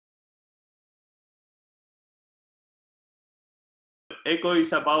EoCoE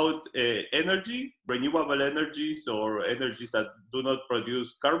is about energy, renewable energies or energies that do not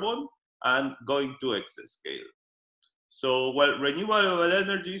produce carbon, and going to exascale. So, well, renewable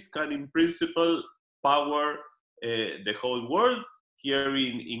energies can in principle power the whole world. Here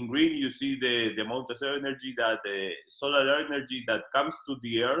in green, you see the amount of energy that solar energy that comes to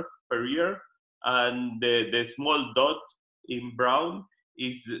the Earth per year, and the small dot in brown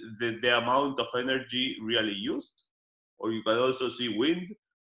is the amount of energy really used. Or you can also see wind.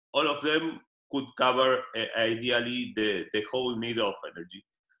 All of them could cover ideally the whole need of energy.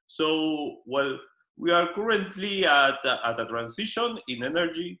 So, well, we are currently at a transition in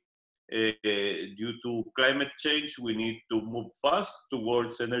energy. Due to climate change, we need to move fast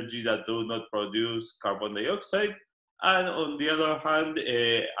towards energy that do not produce carbon dioxide. And on the other hand,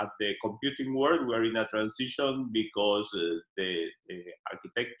 at the computing world, we are in a transition because the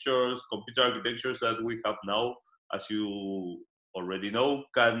architectures, computer architectures that we have now, as you already know,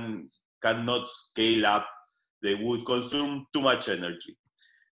 cannot scale up. They would consume too much energy.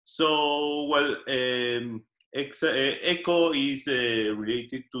 So, well, EoCoE is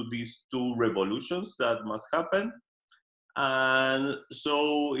related to these two revolutions that must happen. And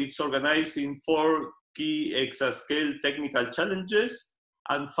so it's organized in 4 key exascale technical challenges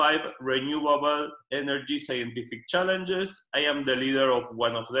and 5 renewable energy scientific challenges. I am the leader of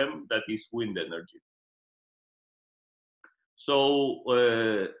one of them, that is wind energy. So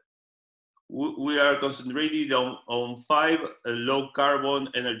we are concentrated on 5 low carbon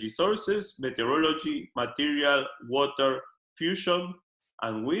energy sources: meteorology, material, water, fusion,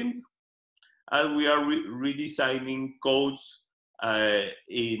 and wind. And we are redesigning codes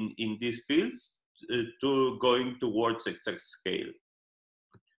in these fields to going towards exascale.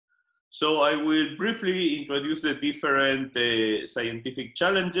 So I will briefly introduce the different scientific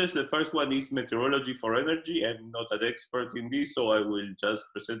challenges. The first one is meteorology for energy. I'm not an expert in this, so I will just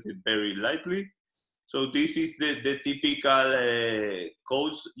present it very lightly. So this is the typical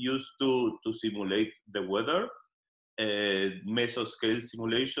codes used to simulate the weather. Mesoscale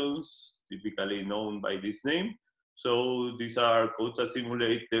simulations, typically known by this name. So these are codes that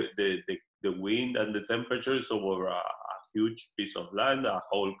simulate the wind and the temperatures over a huge piece of land, a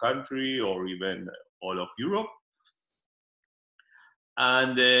whole country, or even all of Europe.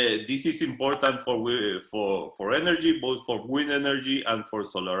 And this is important for energy, both for wind energy and for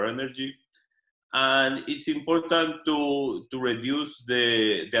solar energy. And it's important to reduce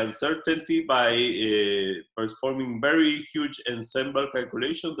the uncertainty by performing very huge ensemble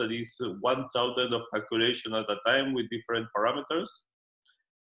calculations, that is 1,000 of calculation at a time with different parameters.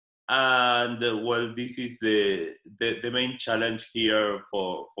 And well, this is the main challenge here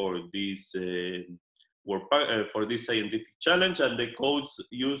for this for this scientific challenge, and the codes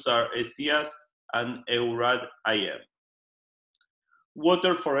used are ESIAS and EURAD-IM.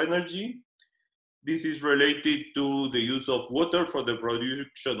 Water for energy. This is related to the use of water for the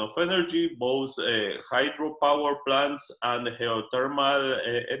production of energy, both hydropower plants and geothermal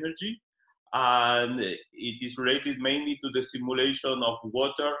energy. And it is related mainly to the simulation of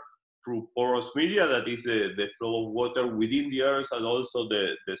water through porous media, that is the flow of water within the earth, and also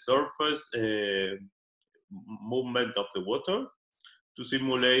the surface movement of the water, to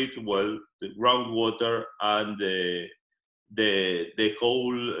simulate, well, the groundwater and the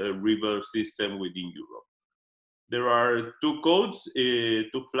whole river system within Europe. There are 2 codes, 2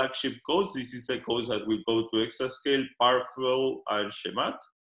 flagship codes. This is the codes that will go to exascale: Parflow and Schemat.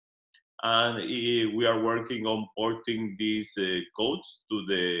 And we are working on porting these codes to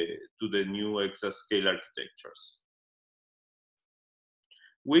the new exascale architectures.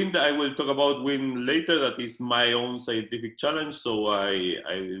 Wind, I will talk about wind later. That is my own scientific challenge, so I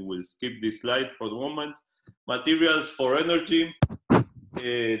will skip this slide for the moment. Materials for energy.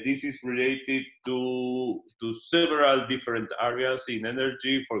 This is related to several different areas in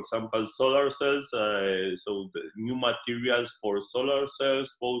energy. For example, solar cells. So the new materials for solar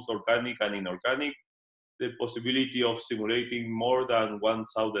cells, both organic and inorganic. The possibility of simulating more than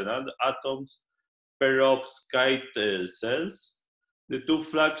 1,000 atoms, perovskite cells. The 2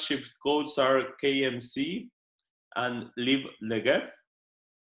 flagship codes are KMC and LibNegev.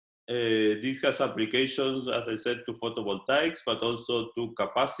 This has applications, as I said, to photovoltaics, but also to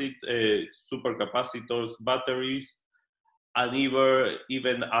supercapacitors, batteries, and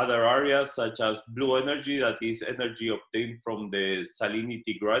even other areas such as blue energy, that is energy obtained from the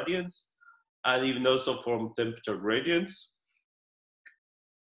salinity gradients, and even also from temperature gradients.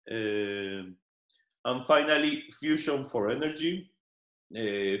 And finally, fusion for energy.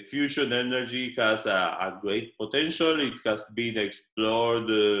 Fusion energy has a great potential. It has been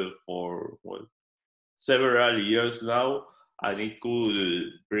explored for several years now, and it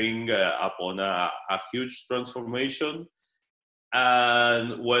could bring upon a huge transformation.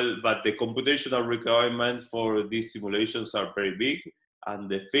 And well, but the computational requirements for these simulations are very big, and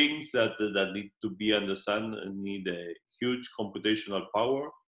the things that need to be understood need a huge computational power.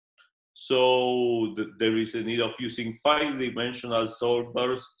 So there is a need of using 5-dimensional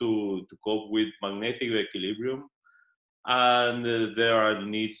solvers to cope with magnetic equilibrium, and there are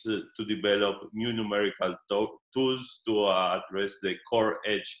needs to develop new numerical tools to address the core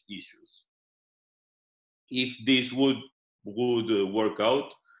edge issues. If this would work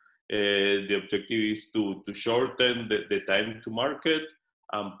out, the objective is to shorten the time to market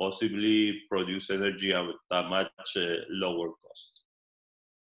and possibly produce energy at a much lower cost.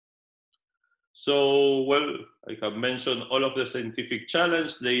 So, well, I have mentioned all of the scientific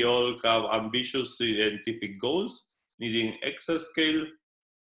challenges. They all have ambitious scientific goals needing exascale.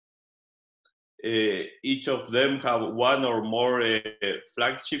 Each of them have one or more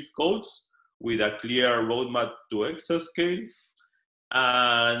flagship codes with a clear roadmap to exascale,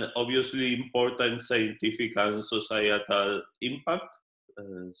 and obviously important scientific and societal impact,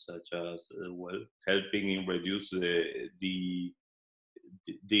 such as well, helping in reduce the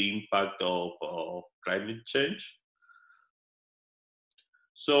impact of climate change.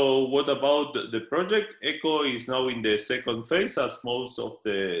 So what about the project? EoCoE is now in the second phase, as most of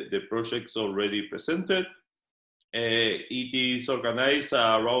the projects already presented. It is organized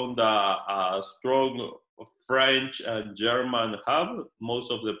around a strong French and German hub.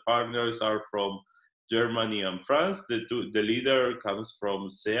 Most of the partners are from Germany and France. The leader comes from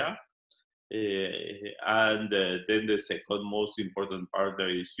SEA. And then the second most important partner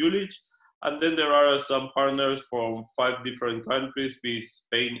is Jülich. And then there are some partners from 5 different countries, be it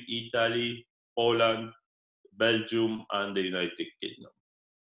Spain, Italy, Poland, Belgium, and the United Kingdom.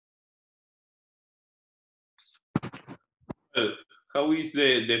 How is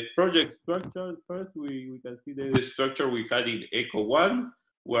the project structure? First, we can see the structure we had in EoCoE1,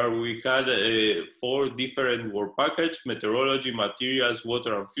 where we had 4 different work packages: meteorology, materials,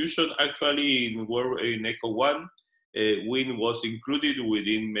 water, and fusion. Actually, in EoCoE1, wind was included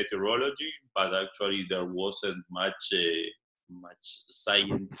within meteorology, but actually there wasn't much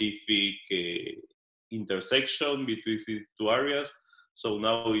scientific intersection between these 2 areas. So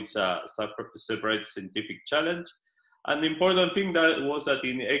now it's a separate scientific challenge. And the important thing that was that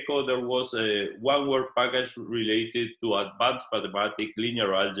in EoCoE there was one work package related to advanced mathematics,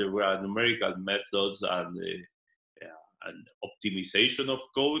 linear algebra, numerical methods, and optimization of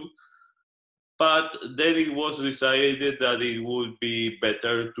code. But then it was decided that it would be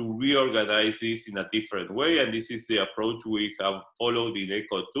better to reorganize this in a different way, and this is the approach we have followed in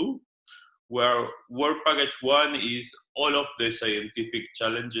EoCoE2, where work package 1 is all of the scientific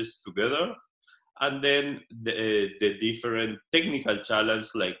challenges together, and then the different technical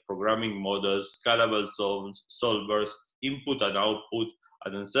challenges like programming models, scalable solvers, input and output,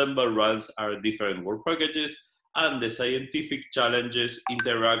 and ensemble runs are different work packages, and the scientific challenges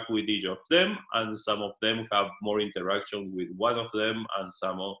interact with each of them, and some of them have more interaction with one of them and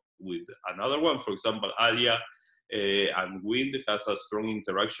some with another one. For example, ALIA and wind has a strong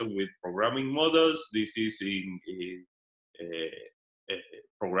interaction with programming models. This is in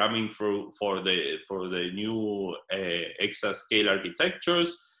programming for the new exascale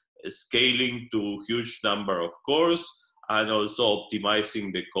architectures, scaling to huge number of cores, and also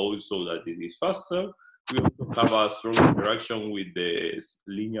optimizing the code so that it is faster. We also have a strong interaction with the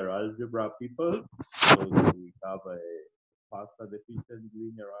linear algebra people, so that we have a fast and efficient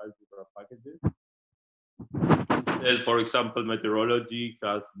linear algebra packages. And for example, meteorology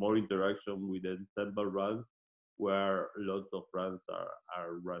has more interaction with ensemble runs, where lots of runs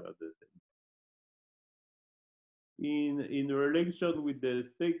are run at the same time. In relation with the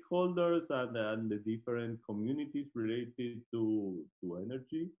stakeholders and the different communities related to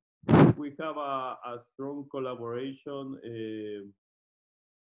energy, we have a strong collaboration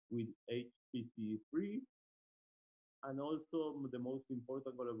with HPC3, and also the most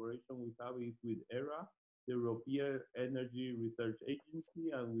important collaboration we have is with ERA, the European Energy Research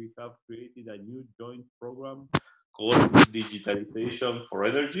Agency, and we have created a new joint program called Digitalization for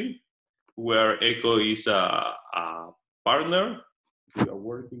Energy, where EoCoE is a partner. We are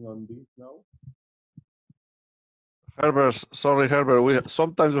working on this now. Herbert, sorry, Herbert,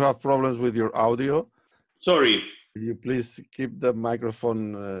 sometimes we have problems with your audio. Sorry. Will you please keep the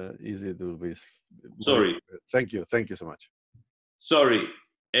microphone easy to be? Sorry. Thank you so much. Sorry.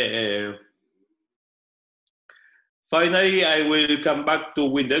 Finally, I will come back to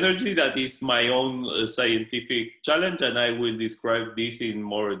wind energy. That is my own scientific challenge, and I will describe this in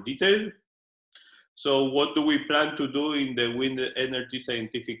more detail. So what do we plan to do in the Wind Energy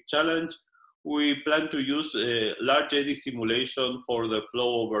Scientific Challenge? We plan to use a large eddy simulation for the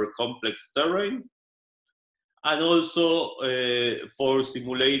flow over complex terrain, and also for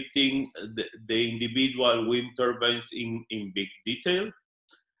simulating the individual wind turbines in big detail.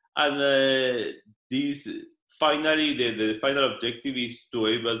 And this, finally, the final objective is to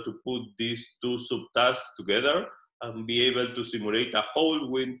able to put these two subtasks together and be able to simulate a whole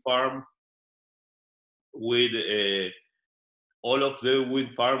wind farm with all of the wind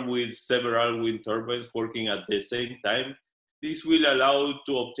farm with several wind turbines working at the same time. This will allow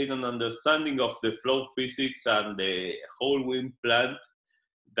to obtain an understanding of the flow physics and the whole wind plant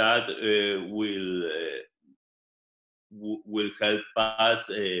that will help us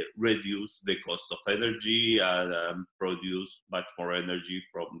reduce the cost of energy and produce much more energy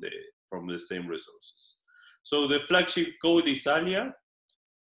from the same resources. So the flagship code is ALIA,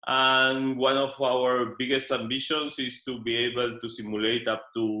 and one of our biggest ambitions is to be able to simulate up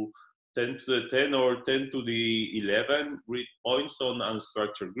to 10 to the 10 or 10 to the 11 grid points on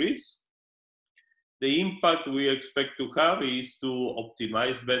unstructured grids. The impact we expect to have is to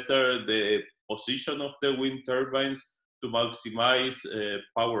optimize better the position of the wind turbines to maximize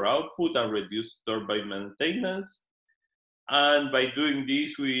power output and reduce turbine maintenance. And by doing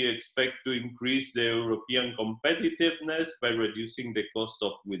this, we expect to increase the European competitiveness by reducing the cost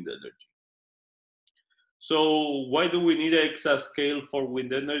of wind energy. So why do we need exascale for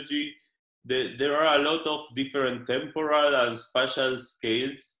wind energy? There are a lot of different temporal and spatial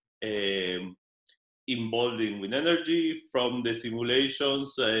scales involved in wind energy, from the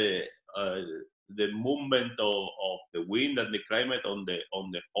simulations, the movement of the wind and the climate on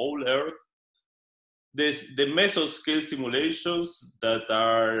the whole Earth. The mesoscale simulations that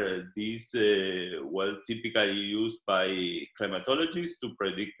are these, well, typically used by climatologists to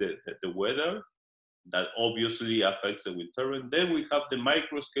predict the weather, that obviously affects the wind turbine. Then we have the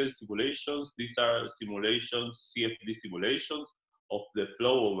microscale simulations. These are simulations, CFD simulations of the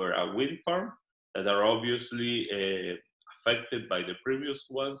flow over a wind farm that are obviously affected by the previous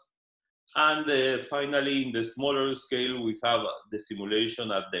ones. And finally, in the smaller scale, we have the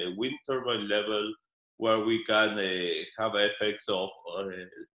simulation at the wind turbine level, where we can have effects of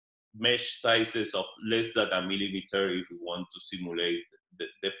mesh sizes of less than a millimeter if we want to simulate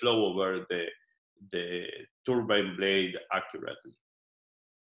the flow over the turbine blade accurately.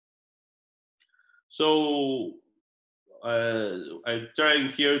 So I'm trying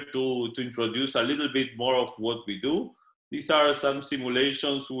here to introduce a little bit more of what we do. These are some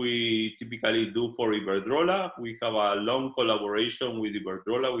simulations we typically do for Iberdrola. We have a long collaboration with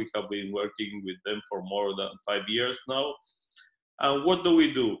Iberdrola. We have been working with them for more than 5 years now. And what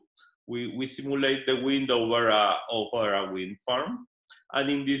do? We simulate the wind over a wind farm. And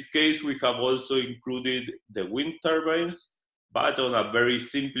in this case, we have also included the wind turbines, but on a very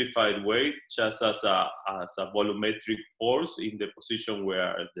simplified way, just as a volumetric force in the position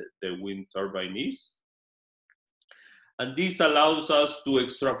where the wind turbine is. And this allows us to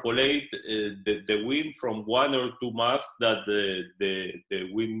extrapolate the wind from 1 or 2 masts that the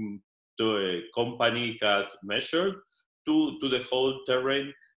wind company has measured to the whole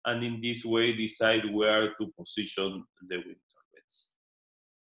terrain, and in this way decide where to position the wind turbines.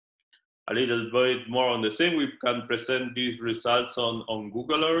 A little bit more on the same, we can present these results on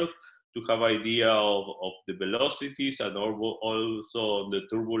Google Earth to have idea of the velocities and also on the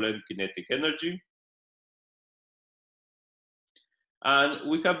turbulent kinetic energy. And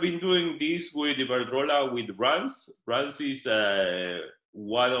we have been doing this with Iberdrola with RANS. RANS is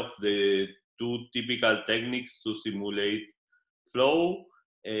one of the 2 typical techniques to simulate flow,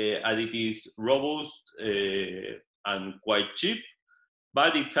 and it is robust and quite cheap,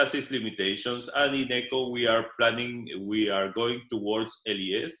 but it has its limitations. And in EoCoE, we are going towards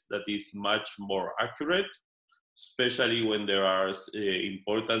LES that is much more accurate, especially when there are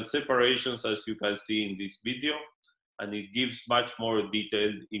important separations, as you can see in this video. And it gives much more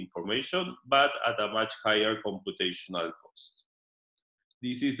detailed information, but at a much higher computational cost.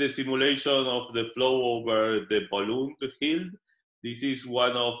 This is the simulation of the flow over the balloon hill. This is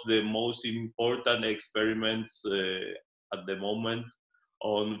one of the most important experiments at the moment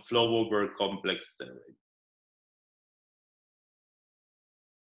on flow over complex terrain.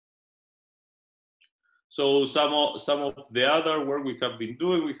 So some of the other work we have been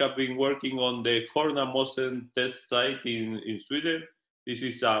doing, we have been working on the Hornamossen test site in Sweden. This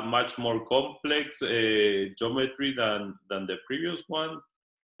is a much more complex geometry than the previous one.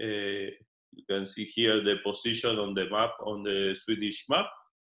 You can see here the position on the map, on the Swedish map.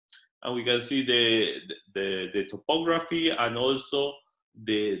 And we can see the topography and also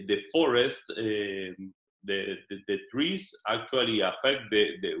the forest, the trees actually affect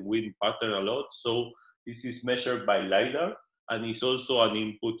the wind pattern a lot. So this is measured by LiDAR and is also an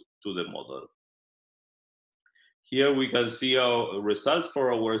input to the model. Here we can see our results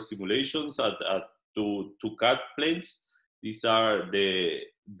for our simulations at two CAD planes. These are the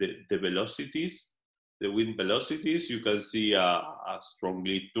velocities, the wind velocities. You can see a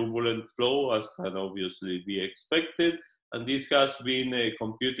strongly turbulent flow, as can obviously be expected. And this has been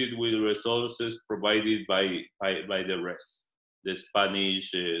computed with resources provided by the RES, the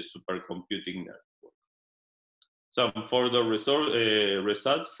Spanish Supercomputing Network. Some further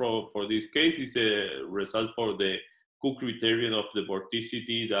results for this case is a result for the Coe criterion of the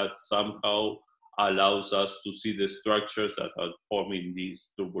vorticity that somehow allows us to see the structures that are forming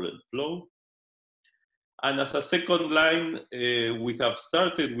this turbulent flow. And as a second line, we have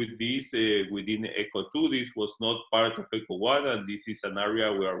started with this within EoCoE2. This was not part of EoCoE1, and this is an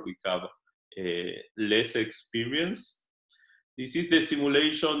area where we have less experience. This is the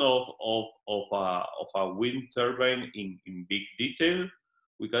simulation of a wind turbine in big detail.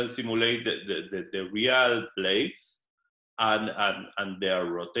 We can simulate the real blades and their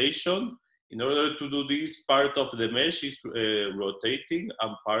rotation. In order to do this, part of the mesh is rotating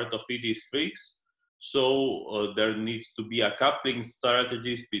and part of it is fixed. So there needs to be a coupling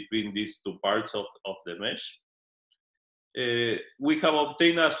strategies between these two parts of the mesh. We have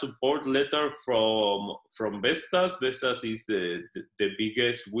obtained a support letter from Vestas. Vestas is the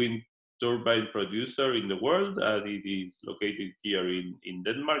biggest wind turbine producer in the world, and it is located here in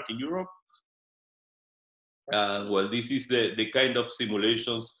Denmark, in Europe. Well, this is the kind of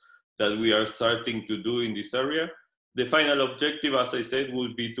simulations that we are starting to do in this area. The final objective, as I said,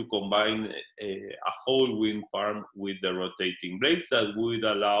 would be to combine a whole wind farm with the rotating blades that would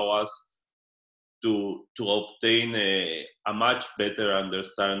allow us to obtain a much better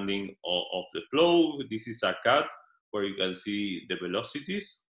understanding of the flow. This is a CAD where you can see the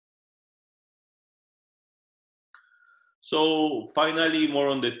velocities. So finally, more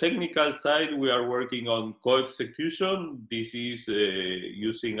on the technical side, we are working on co-execution. This is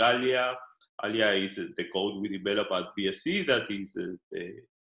using ALIA. ALIA is the code we developed at BSc. That is the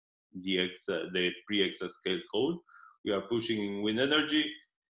pre-exascale code we are pushing in wind energy.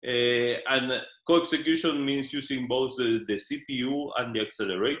 And co-execution means using both the CPU and the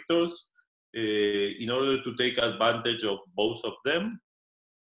accelerators in order to take advantage of both of them.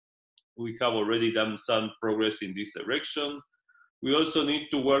 We have already done some progress in this direction. We also need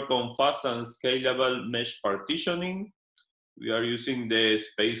to work on fast and scalable mesh partitioning. We are using the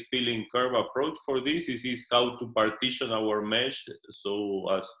space filling curve approach for this. This is how to partition our mesh so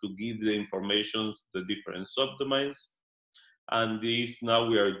as to give the information to the different subdomains. And this, now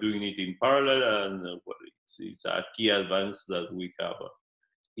we are doing it in parallel, and well, it's a key advance that we have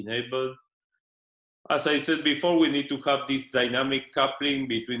enabled. As I said before, we need to have this dynamic coupling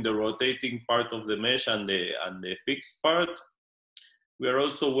between the rotating part of the mesh and the fixed part. We are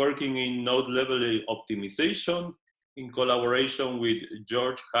also working in node level optimization in collaboration with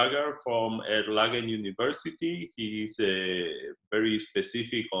George Hagar from Erlangen University. He is very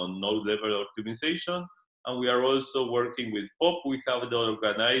specific on node level optimization. And we are also working with POP. We have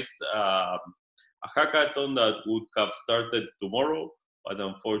organized a hackathon that would have started tomorrow, but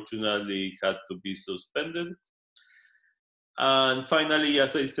unfortunately had to be suspended. And finally,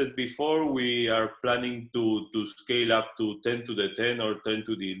 as I said before, we are planning to scale up to 10 to the 10 or 10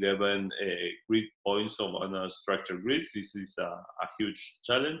 to the 11 grid points on unstructured grids. This is a huge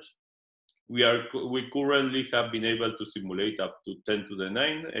challenge. We currently have been able to simulate up to 10 to the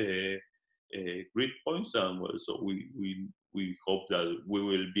 9 grid points, and well, so we hope that we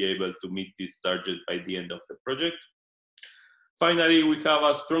will be able to meet this target by the end of the project. Finally, we have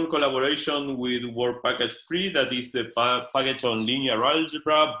a strong collaboration with World Package 3, that is the package on linear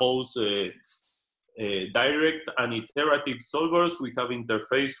algebra, both direct and iterative solvers. We have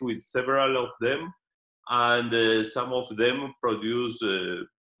interfaced with several of them, and some of them produce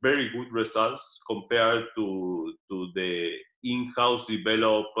very good results compared to the in-house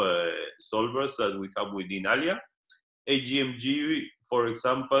developed solvers that we have within ALIA. AGMG, for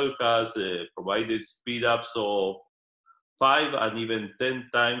example, has provided speedups of 5 and even 10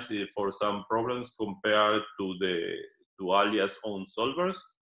 times for some problems compared to ALIA's own solvers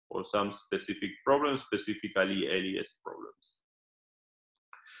for some specific problems, specifically LES problems.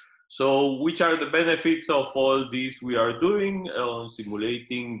 So which are the benefits of all this we are doing on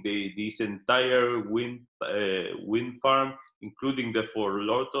simulating this entire wind farm, including the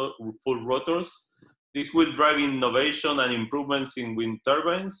full rotors? This will drive innovation and improvements in wind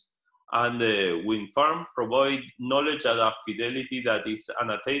turbines, and the wind farm provide knowledge at a fidelity that is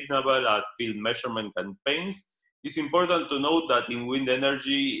unattainable at field measurement campaigns. It's important to note that in wind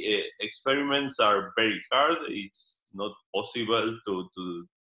energy, experiments are very hard. It's not possible to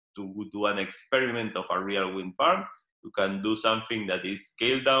do an experiment of a real wind farm. You can do something that is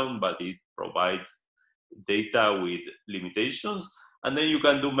scaled down, but it provides data with limitations. And then you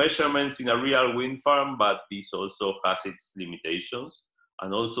can do measurements in a real wind farm, but this also has its limitations.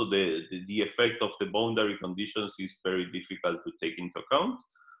 And also the effect of the boundary conditions is very difficult to take into account.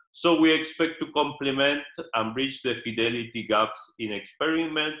 So we expect to complement and bridge the fidelity gaps in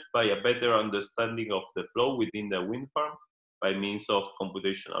experiment by a better understanding of the flow within the wind farm by means of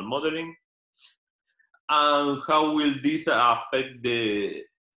computational modeling. And how will this affect the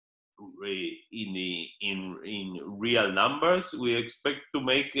in real numbers? We expect to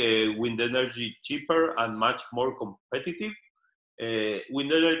make wind energy cheaper and much more competitive.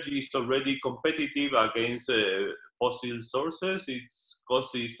 Wind energy is already competitive against fossil sources. Its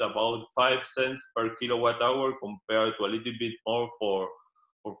cost is about 5 cents per kilowatt hour compared to a little bit more for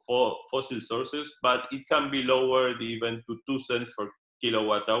fossil sources, but it can be lowered even to 2 cents per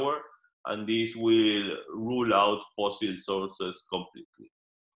kilowatt hour, and this will rule out fossil sources completely.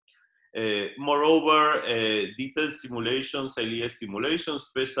 Moreover, detailed simulations, LES simulations,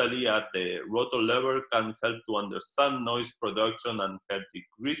 especially at the rotor level, can help to understand noise production and help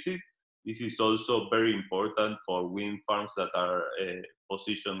decrease it. This is also very important for wind farms that are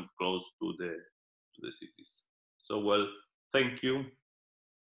positioned close to the cities. So, well, thank you.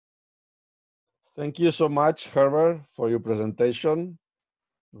 Thank you so much, Herbert, for your presentation.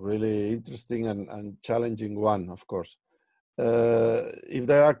 Really interesting and challenging one, of course. If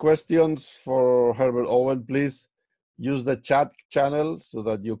there are questions for Herbert Owen, please use the chat channel so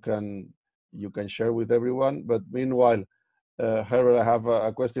that you can share with everyone. But meanwhile, Herbert, I have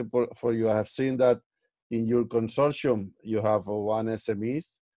a question for you. I have seen that in your consortium you have one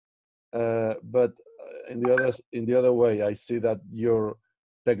SMEs, but in the other way, I see that your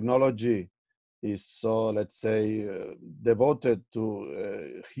technology is so, let's say, devoted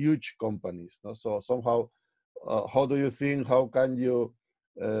to huge companies. No? So somehow, how do you think, how can you,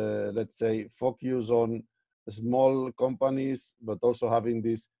 let's say, focus on small companies, but also having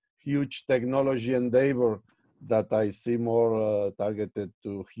this huge technology endeavor that I see more targeted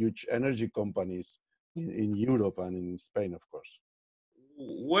to huge energy companies in Europe and in Spain, of course?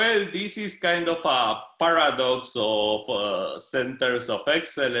 Well, this is kind of a paradox of centers of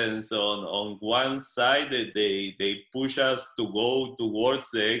excellence. On one side, they push us to go towards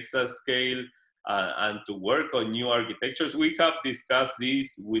the exascale and to work on new architectures. We have discussed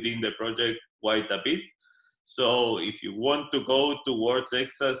this within the project quite a bit. So if you want to go towards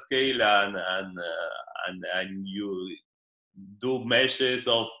exascale and you do meshes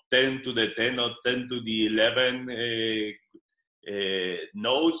of 10 to the 10 or 10 to the 11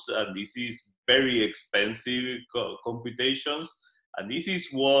 nodes, and this is very expensive computations, and this is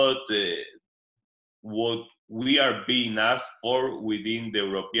what we are being asked for within the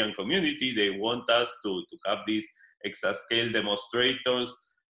European community. They want us to have these exascale demonstrators,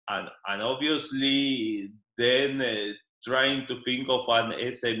 and obviously then trying to think of an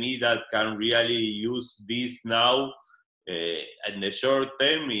SME that can really use this now in the short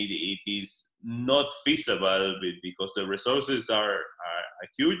term, it is not feasible because the resources are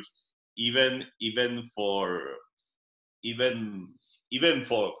huge, even for the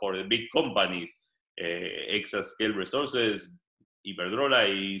big companies. Exascale resources, Iberdrola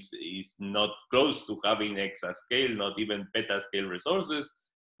is not close to having exascale, not even petascale resources.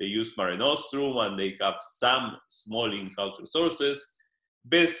 They use Mare Nostrum and they have some small in-house resources.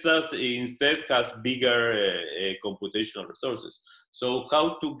 Vestas instead has bigger computational resources. So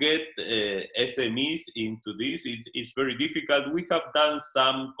how to get SMEs into this, it's very difficult. We have done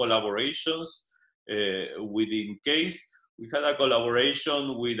some collaborations within CASE. We had a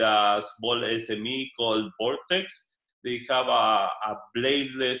collaboration with a small SME called Vortex. They have a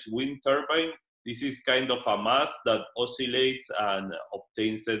bladeless wind turbine. This is kind of a mass that oscillates and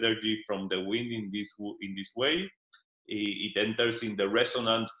obtains energy from the wind in this way. It enters in the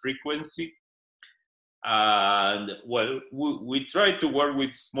resonant frequency. And well, we try to work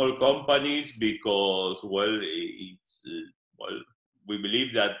with small companies because, well, we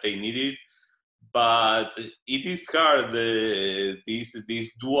believe that they need it, but it is hard, this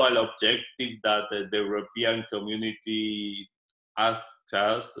dual objective that the European community asks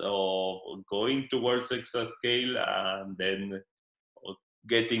us of going towards exascale and then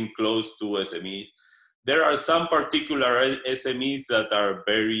getting close to SMEs. There are some particular SMEs that are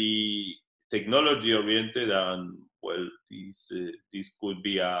very technology oriented, and well, this could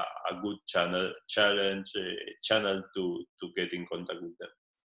be a good channel to get in contact with them.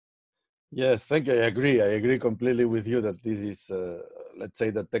 Yes, thank you. I agree completely with you that this is, let's say,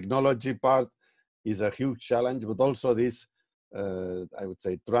 the technology part is a huge challenge, but also this, I would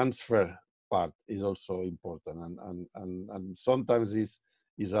say, transfer part is also important, and sometimes is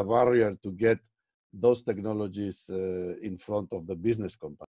a barrier to get those technologies in front of the business company.